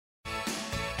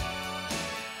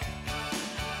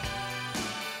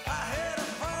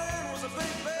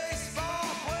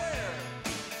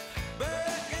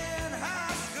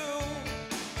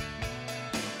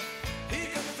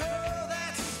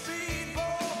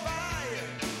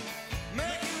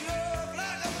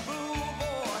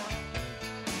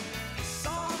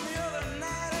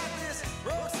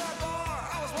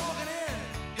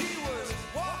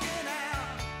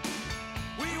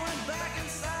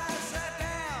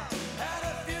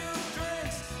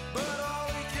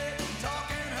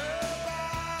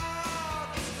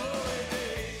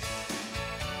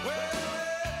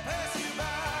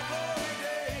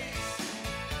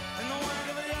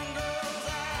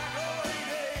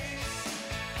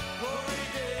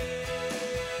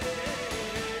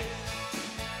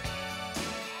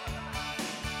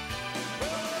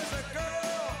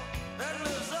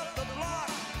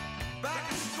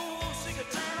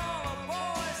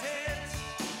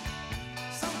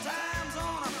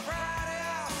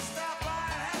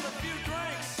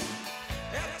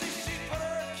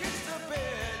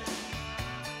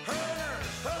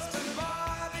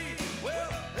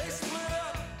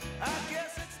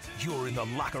You're in the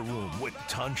locker room with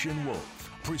Tunch and Wolf.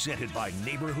 Presented by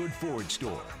Neighborhood Ford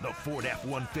Store. The Ford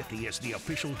F-150 is the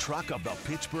official truck of the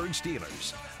Pittsburgh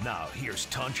Steelers. Now, here's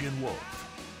Tunch and Wolf.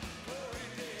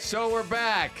 So we're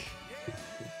back.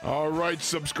 All right,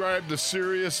 subscribe to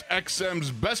Sirius XM's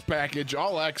Best Package,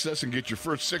 all access, and get your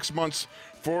first 6 months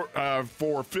for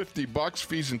 $50.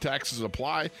 Fees and taxes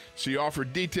apply. See offer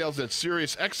details at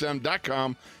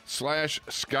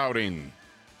SiriusXM.com/scouting.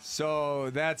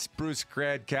 So that's Bruce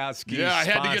Gradkowski's Yeah, I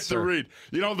had to get the sponsor. read.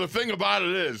 You know, the thing about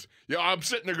it is, I'm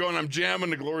sitting there going, I'm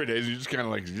jamming the Glory Days. You're just kind of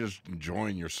like just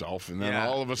enjoying yourself. And then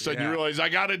all of a sudden you realize, I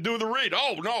got to do the read.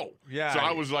 Oh, no. Yeah. So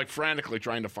I was like frantically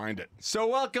trying to find it. So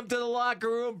welcome to the locker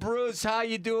room, Bruce. How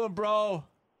you doing, bro?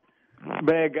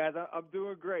 Man, guys, I'm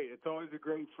doing great. It's always a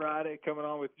great Friday coming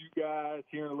on with you guys,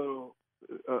 hearing a little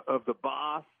of the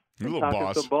boss. You little talking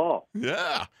boss. some ball.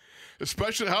 Yeah.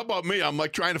 Especially, how about me? I'm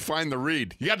like trying to find the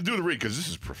read. You got to do the read because this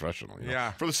is professional. You know?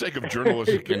 Yeah. For the sake of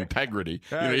journalistic integrity,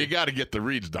 you got to get the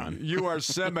reads done. You are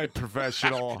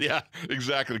semi-professional. Yeah,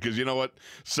 exactly. Because you know what?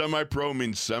 Semi-pro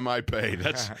means semi-pay.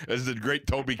 That's as the great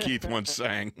Toby Keith once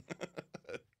sang.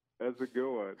 That's a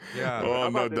good one. Yeah. Oh, How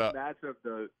no about doubt. this matchup,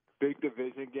 the big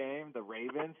division game, the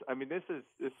Ravens? I mean, this is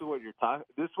what you're talking.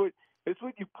 This is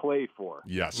what you play for.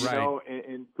 Yes. You Right. know,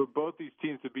 and for both these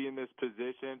teams to be in this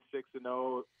position,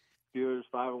 6-0 Steelers,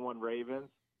 5-1 Ravens,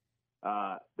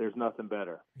 there's nothing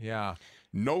better. Yeah.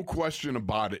 No question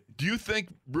about it. Do you think,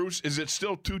 Bruce, is it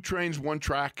still 2 trains, 1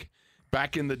 track?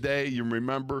 Back in the day, you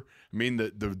remember? I mean,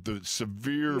 the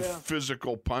severe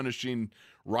physical punishing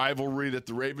rivalry that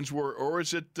the Ravens were, or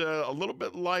is it a little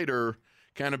bit lighter,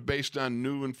 kind of based on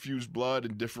new infused blood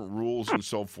and different rules and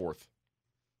so forth?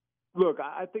 Look,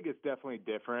 I think it's definitely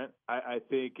different. I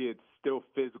think it's still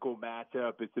physical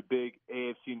matchup. It's a big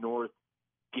AFC North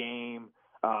game.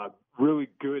 Really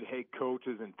good head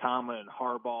coaches in Tomlin and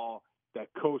Harbaugh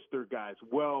that coach their guys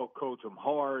well, coach them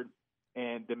hard,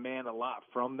 and demand a lot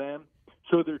from them.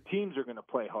 So their teams are going to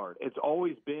play hard. It's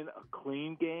always been a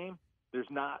clean game. There's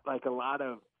not like a lot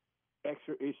of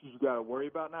extra issues you got to worry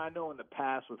about. Now, I know in the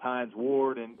past with Hines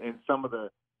Ward and some of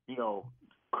the,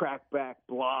 crackback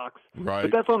blocks. Right.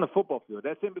 But that's on the football field.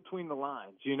 That's in between the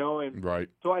lines, And Right.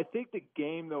 so I think the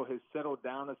game, though, has settled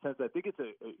down in a sense. I think it's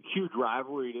a huge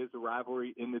rivalry. It is a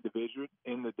rivalry in the division.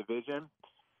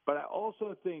 But I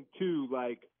also think, too,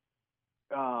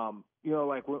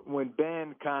 when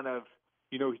Ben kind of,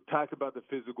 he talked about the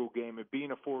physical game and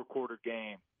being a 4-quarter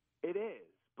game. It is.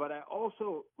 But I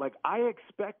also, I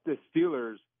expect the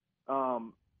Steelers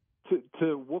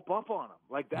to whoop up on them.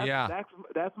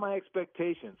 That's my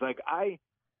expectations. I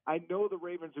know the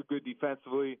Ravens are good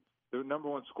defensively. They're number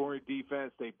 1 scoring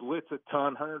defense. They blitz a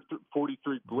ton.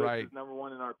 143 blitz Right. is number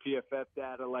 1 in our PFF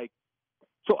data.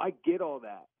 So I get all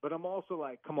that, but I'm also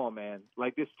like, come on, man.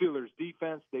 This Steelers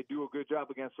defense, they do a good job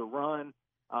against the run.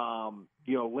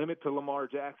 Limit to Lamar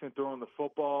Jackson throwing the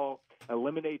football,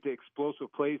 eliminate the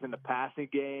explosive plays in the passing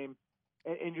game,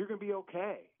 and you're going to be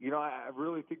okay. I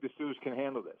really think the Steelers can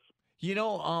handle this.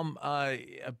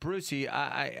 Brucey,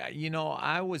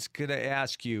 I was going to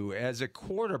ask you, as a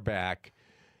quarterback,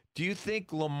 do you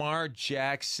think Lamar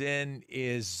Jackson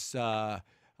is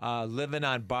living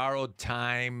on borrowed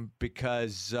time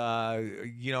because,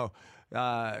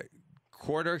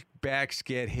 quarterbacks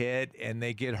get hit and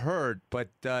they get hurt, but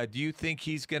do you think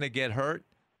he's going to get hurt?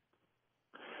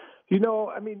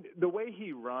 The way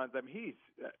he runs, he's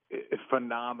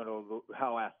phenomenal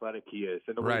how athletic he is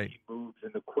and the way he moves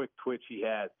and the quick twitch he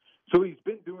has. So he's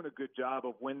been doing a good job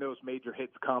of when those major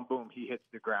hits come, boom, he hits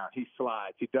the ground. He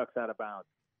slides. He ducks out of bounds.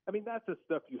 That's the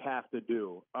stuff you have to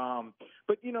do.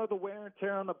 But, the wear and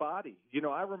tear on the body.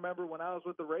 I remember when I was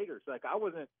with the Raiders, I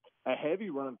wasn't a heavy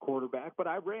run quarterback, but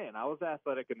I ran. I was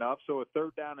athletic enough. So a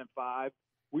 3rd down and 5,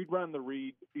 we'd run the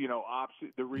read,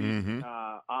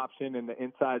 option in the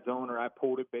inside zone, or I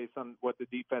pulled it based on what the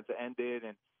defensive end did.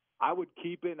 And I would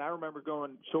keep it. And I remember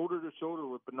going shoulder to shoulder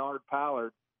with Bernard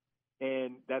Pollard.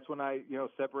 And that's when I,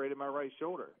 separated my right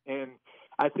shoulder. And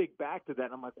I think back to that,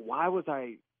 and I'm like, why was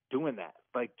I doing that?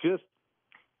 Just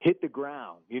hit the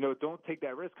ground. Don't take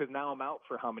that risk because now I'm out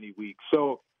for how many weeks.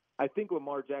 So I think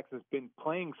Lamar Jackson's been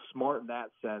playing smart in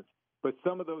that sense. But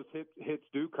some of those hits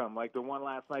do come, like the one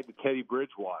last night to Teddy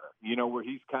Bridgewater, where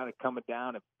he's kind of coming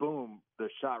down and boom, the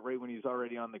shot right when he's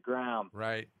already on the ground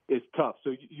is tough.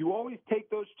 So you always take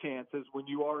those chances when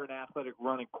you are an athletic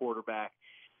running quarterback.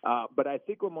 But I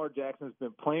think Lamar Jackson's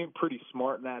been playing pretty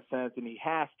smart in that sense, and he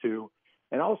has to.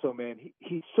 And also, man,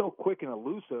 he's so quick and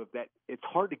elusive that it's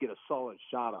hard to get a solid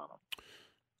shot on him.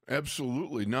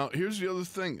 Absolutely. Now, here's the other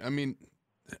thing.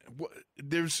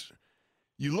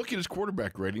 you look at his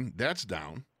quarterback rating, that's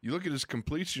down. You look at his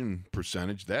completion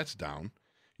percentage, that's down.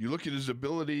 You look at his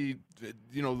ability,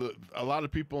 a lot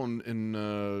of people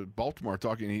in Baltimore are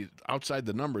talking outside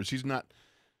the numbers. He's not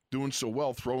doing so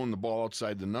well throwing the ball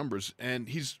outside the numbers, and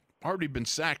he's already been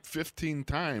sacked 15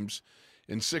 times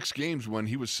in 6 games when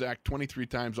he was sacked 23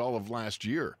 times all of last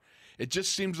year. It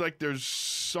just seems like there's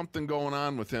something going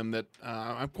on with him that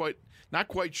I'm not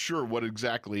quite sure what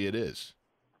exactly it is.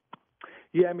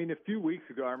 Yeah, I mean, a few weeks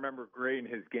ago, I remember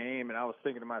grading his game, and I was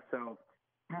thinking to myself,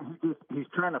 he's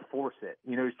trying to force it.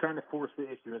 He's trying to force the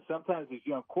issue. And sometimes these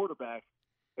young quarterbacks,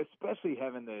 especially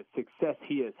having the success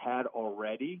he has had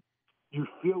already, you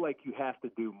feel like you have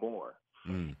to do more.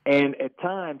 And at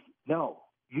times, no.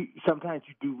 Sometimes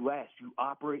you do less. You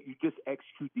operate. You just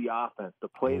execute the offense, the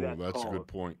play that's called. A good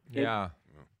point. Yeah.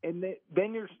 And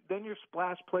then your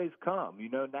splash plays come.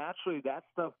 Naturally that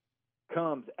stuff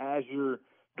comes as you're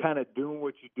kind of doing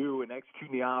what you do and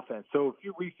executing the offense. So a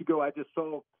few weeks ago, I just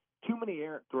saw too many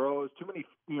errant throws, too many,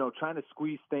 trying to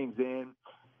squeeze things in,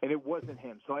 and it wasn't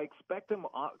him. So I expect him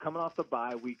coming off the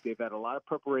bye week. They've had a lot of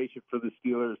preparation for the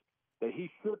Steelers that he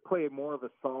should play more of a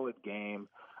solid game.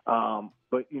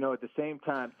 But, at the same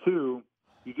time, too,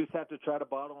 you just have to try to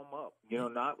bottle him up,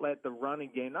 not let the running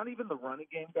game, not even the running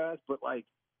game, guys, but like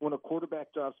when a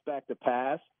quarterback drops back to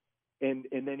pass and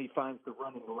then he finds the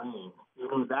running lane,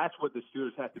 that's what the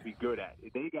Steelers have to be good at.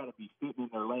 They got to be sitting in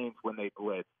their lanes when they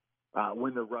blitz.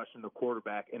 When they're rushing the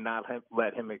quarterback and not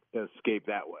let him escape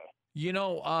that way.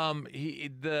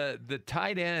 The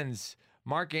tight ends,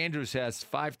 Mark Andrews has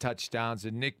 5 touchdowns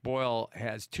and Nick Boyle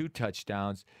has 2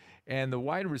 touchdowns, and the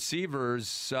wide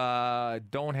receivers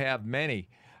don't have many.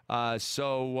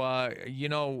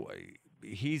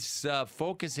 He's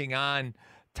focusing on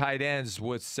tight ends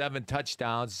with 7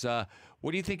 touchdowns.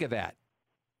 What do you think of that?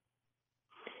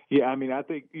 Yeah, I mean, I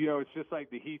think, it's just like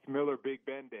the Heath Miller, Big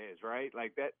Ben days, right?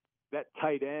 Like that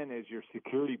tight end is your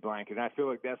security blanket. And I feel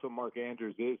like that's what Mark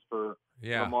Andrews is for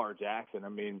Lamar Jackson. I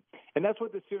mean, and that's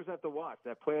what the Steelers have to watch,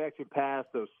 that play action pass,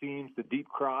 those seams, the deep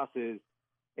crosses,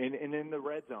 and in the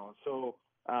red zone. So,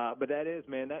 but that is,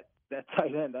 man, that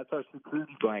tight end, that's our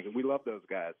security blanket. We love those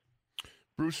guys.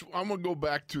 Bruce, I'm going to go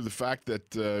back to the fact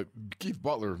that Keith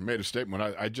Butler made a statement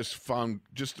I just found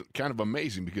just kind of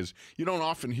amazing, because you don't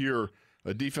often hear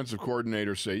a defensive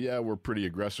coordinator say, yeah, we're pretty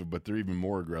aggressive, but they're even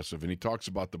more aggressive. And he talks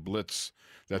about the blitz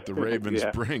that the Ravens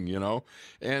bring,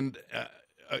 And,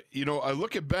 I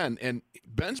look at Ben, and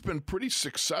Ben's been pretty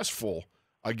successful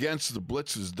against the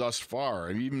blitzes thus far,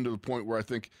 and even to the point where I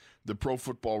think the Pro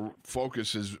Football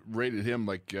Focus has rated him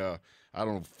like,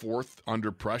 4th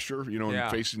under pressure, in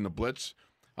facing the blitz.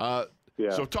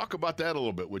 So talk about that a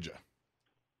little bit, would you?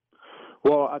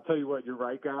 Well, I'll tell you what, you're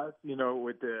right, guys,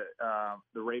 with the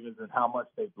Ravens and how much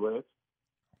they blitz.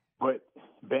 But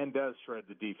Ben does shred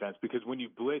the defense, because when you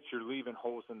blitz, you're leaving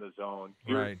holes in the zone.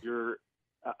 You're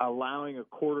allowing a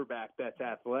quarterback that's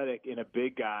athletic and a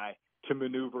big guy to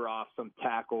maneuver off some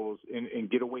tackles and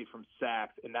get away from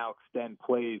sacks and now extend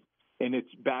plays. And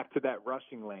it's back to that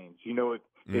rushing lanes.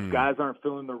 If guys aren't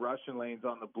filling the rushing lanes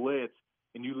on the blitz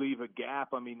and you leave a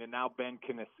gap, and now Ben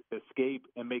can escape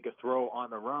and make a throw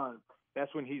on the run.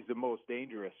 That's when he's the most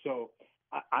dangerous. So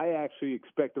I actually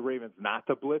expect the Ravens not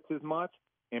to blitz as much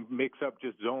and mix up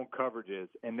just zone coverages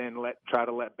and then try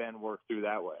to let Ben work through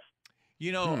that way.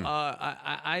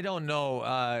 I don't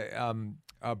know,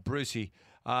 Brucey,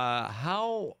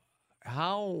 how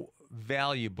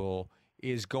valuable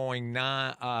is going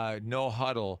no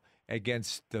huddle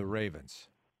against the Ravens?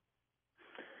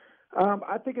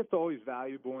 I think it's always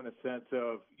valuable in a sense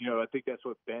of, I think that's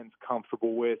what Ben's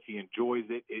comfortable with. He enjoys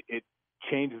it. It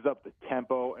changes up the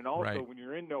tempo. And also when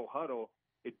you're in no huddle,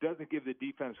 it doesn't give the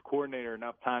defense coordinator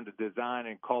enough time to design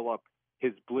and call up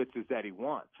his blitzes that he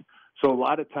wants. So a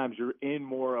lot of times you're in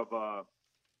more of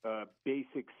a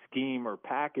basic scheme or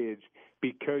package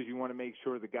because you want to make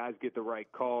sure the guys get the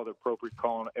right call, the appropriate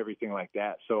call, and everything like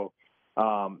that. So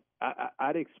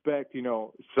I'd expect,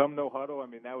 some no huddle.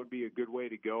 That would be a good way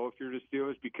to go if you're the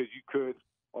Steelers, because you could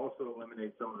also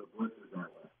eliminate some of the blitzes that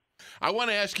way. I want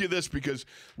to ask you this, because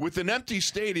with an empty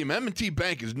stadium, M&T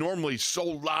Bank is normally so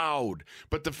loud.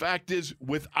 But the fact is,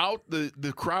 without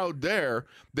the crowd there,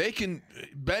 Ben can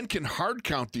hard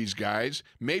count these guys,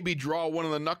 maybe draw one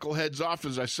of the knuckleheads off,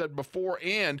 as I said before,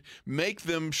 and make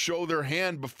them show their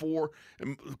hand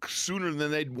sooner than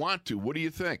they'd want to. What do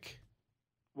you think?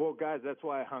 Well, guys, that's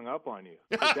why I hung up on you.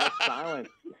 That silence.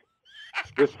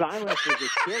 The silence is a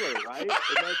killer, right?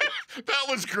 That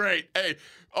was great. Hey,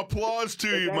 applause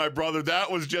to you, my brother. That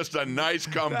was just a nice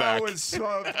comeback. That was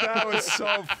so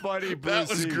funny, Brucey. That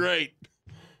was great.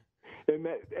 And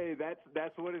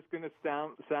that's what it's going to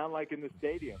sound like in the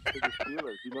stadium for the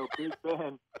Steelers. You know, Big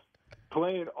Ben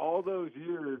playing all those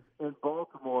years in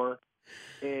Baltimore,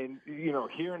 and you know,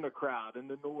 hearing the crowd and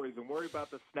the noise, and worry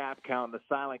about the snap count, and the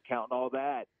silent count, and all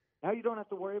that. Now you don't have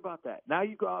to worry about that. Now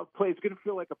you go out and play. It's going to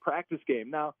feel like a practice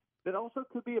game. Now that also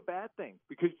could be a bad thing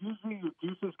because usually your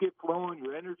juices get flowing,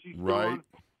 your energy's flowing.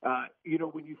 You know,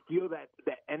 when you feel that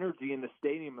energy in the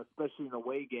stadium, especially in a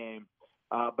away game.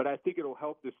 But I think it'll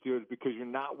help the Steelers because you're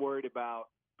not worried about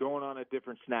going on a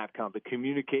different snap count. The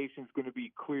communication is going to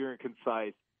be clear and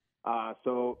concise.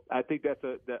 So I think that's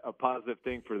a positive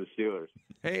thing for the Steelers.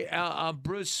 Hey,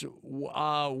 Bruce,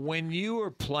 when you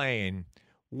were playing,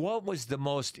 what was the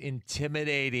most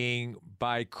intimidating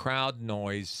by crowd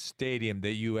noise stadium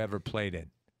that you ever played in?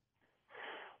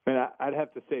 Man, I'd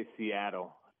have to say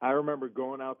Seattle. I remember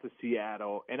going out to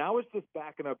Seattle, and I was just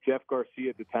backing up Jeff Garcia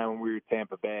at the time when we were in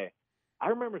Tampa Bay. I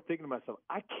remember thinking to myself,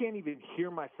 I can't even hear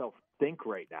myself think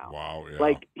right now. Wow, yeah.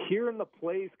 Like hearing the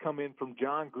plays come in from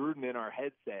John Gruden in our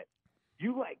headset,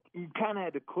 you kind of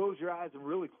had to close your eyes and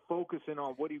really focus in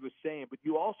on what he was saying, but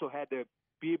you also had to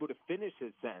be able to finish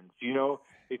his sentence. You know,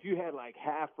 if you had like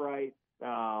half right,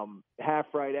 F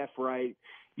right,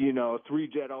 you know,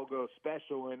 3-jet, all go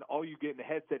special, and all you get in the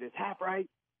headset is half right,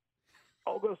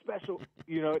 all go special.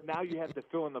 You know, now you have to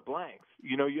fill in the blanks.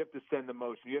 You know, you have to send the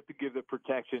motion, you have to give the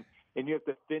protection, and you have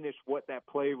to finish what that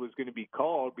play was going to be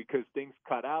called because things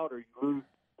cut out or you lose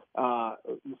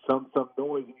some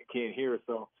noise and you can't hear.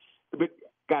 So, but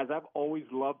guys, I've always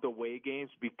loved away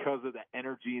games because of the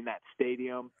energy in that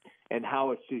stadium and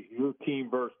how it's just your team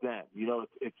versus them. You know,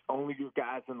 it's only your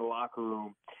guys in the locker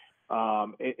room.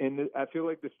 And I feel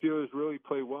like the Steelers really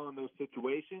play well in those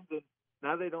situations, and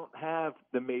now they don't have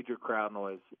the major crowd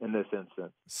noise in this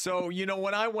instance. So, you know,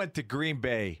 when I went to Green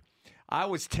Bay, I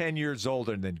was 10 years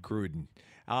older than Gruden.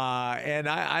 And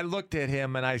I looked at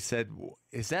him and I said,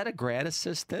 is that a grad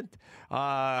assistant?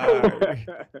 Because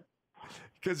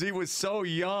he was so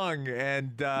young,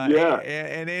 and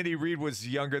and Andy Reid was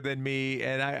younger than me,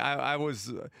 and I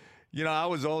was, you know, I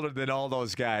was older than all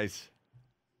those guys.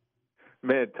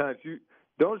 Man, Tunch, you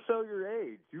don't show your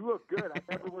age. You look good. I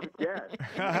never would have guessed.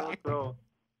 You know? So,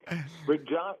 but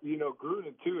John, you know,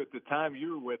 Gruden too. At the time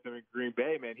you were with him in Green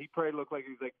Bay, man, he probably looked like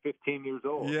he was like 15 years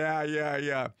old.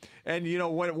 Yeah. And you know,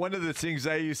 one of the things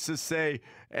I used to say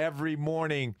every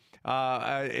morning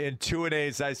in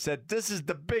two-a-days, I said, "This is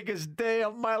the biggest day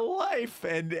of my life,"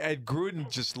 and Gruden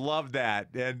just loved that,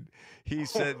 and he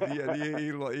said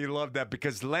he loved that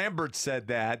because Lambert said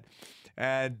that.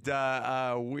 And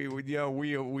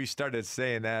we started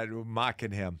saying that,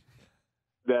 mocking him.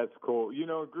 That's cool. You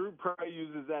know, Gruden probably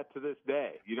uses that to this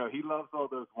day. You know, he loves all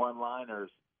those one-liners.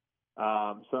 So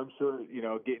I'm sure, you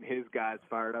know, getting his guys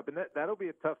fired up. And that'll be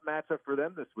a tough matchup for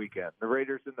them this weekend, the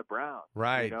Raiders and the Browns.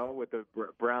 Right. You know, with the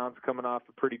Browns coming off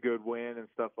a pretty good win and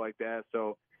stuff like that.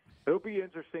 So it'll be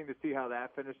interesting to see how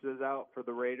that finishes out for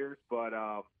the Raiders. But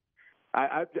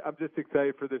I'm just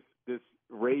excited for this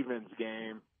Ravens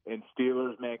game and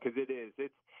Steelers, man, because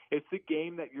it's the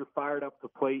game that you're fired up to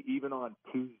play even on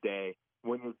Tuesday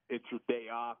when it's your day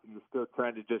off and you're still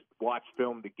trying to just watch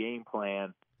film, the game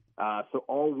plan. So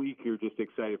all week you're just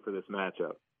excited for this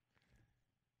matchup.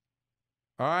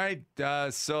 All right,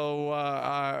 so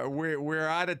we're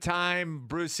out of time,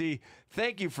 Brucey.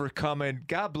 Thank you for coming.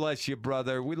 God bless you,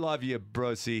 brother. We love you,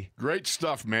 Brucey. Great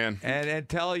stuff, man. And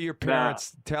tell your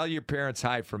parents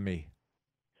hi from me.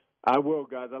 I will,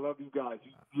 guys. I love you guys.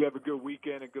 You have a good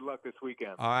weekend and good luck this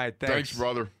weekend. All right, thanks. Thanks,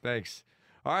 brother. Thanks.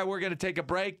 All right, we're going to take a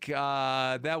break.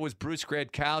 That was Bruce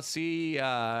Gradkowski.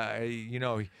 You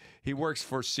know, he works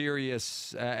for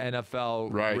Sirius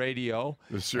NFL Radio.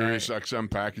 The Sirius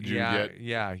XM package you get.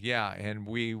 Yeah, and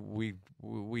we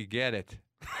get it.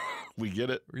 We get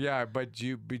it? Yeah, but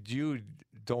you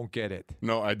don't get it.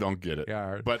 No, I don't get it.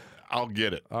 Yeah. But I'll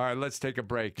get it. All right, let's take a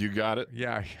break. You got it?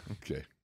 Yeah. Okay.